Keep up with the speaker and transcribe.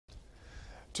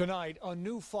Tonight, a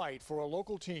new fight for a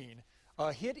local teen.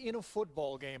 A hit in a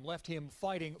football game left him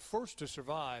fighting first to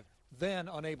survive, then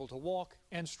unable to walk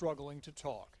and struggling to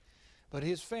talk. But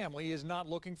his family is not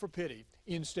looking for pity.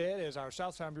 Instead, as our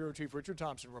Southtown Bureau Chief Richard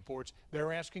Thompson reports,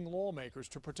 they're asking lawmakers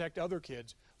to protect other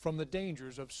kids from the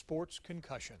dangers of sports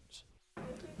concussions.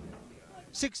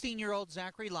 16-year-old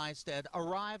Zachery Lystedt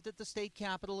arrived at the state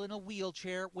capitol in a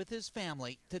wheelchair with his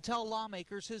family to tell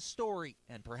lawmakers his story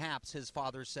and perhaps, his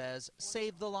father says,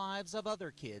 save the lives of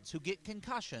other kids who get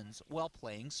concussions while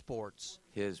playing sports.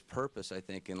 His purpose, I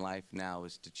think, in life now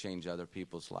is to change other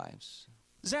people's lives.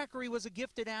 Zachery was a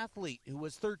gifted athlete who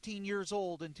was 13 years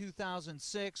old in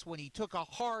 2006 when he took a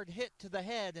hard hit to the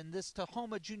head in this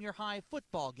Tahoma Junior High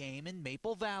football game in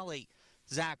Maple Valley.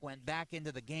 Zach went back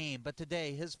into the game, but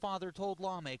today his father told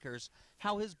lawmakers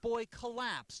how his boy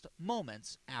collapsed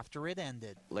moments after it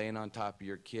ended. Laying on top of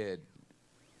your kid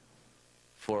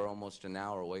for almost an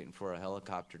hour waiting for a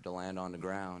helicopter to land on the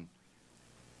ground,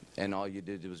 and all you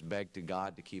did was beg to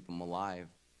God to keep him alive.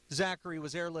 Zachery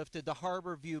was airlifted to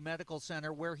Harborview Medical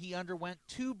Center where he underwent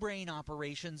 2 brain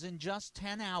operations in just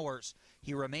 10 hours.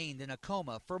 He remained in a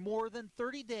coma for more than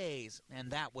 30 days,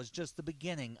 and that was just the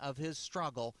beginning of his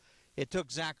struggle. It took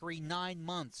Zachery 9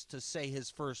 months to say his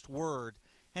first word,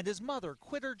 and his mother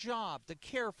quit her job to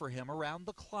care for him around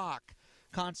the clock,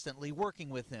 constantly working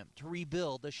with him to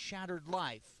rebuild a shattered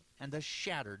life and a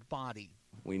shattered body.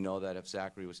 We know that if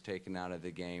Zachery was taken out of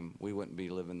the game, we wouldn't be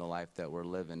living the life that we're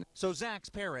living. So Zach's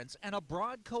parents and a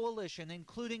broad coalition,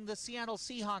 including the Seattle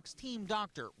Seahawks team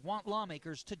doctor, want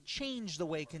lawmakers to change the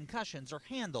way concussions are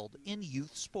handled in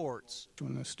youth sports.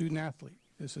 When a student athlete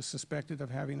is suspected of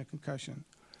having a concussion,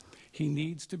 he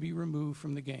needs to be removed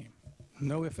from the game.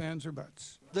 No ifs, ands, or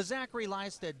buts. The Zachery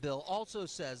Lystedt bill also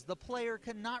says the player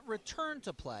cannot return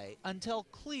to play until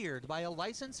cleared by a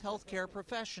licensed healthcare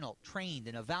professional trained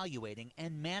in evaluating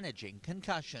and managing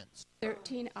concussions.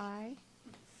 13 aye,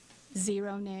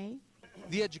 0 nay.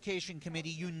 The Education Committee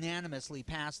unanimously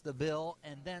passed the bill,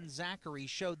 and then Zachery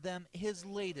showed them his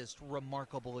latest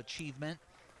remarkable achievement,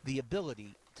 the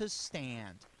ability to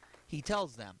stand. He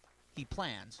tells them he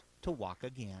plans to walk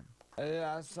again.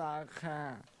 Yes, I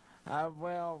can. I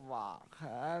will walk.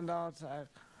 It'll take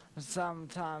some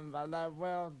time, but I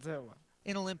will do it.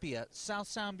 In Olympia, South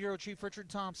Sound Bureau Chief Richard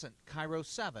Thompson, Cairo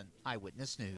 7 Eyewitness News.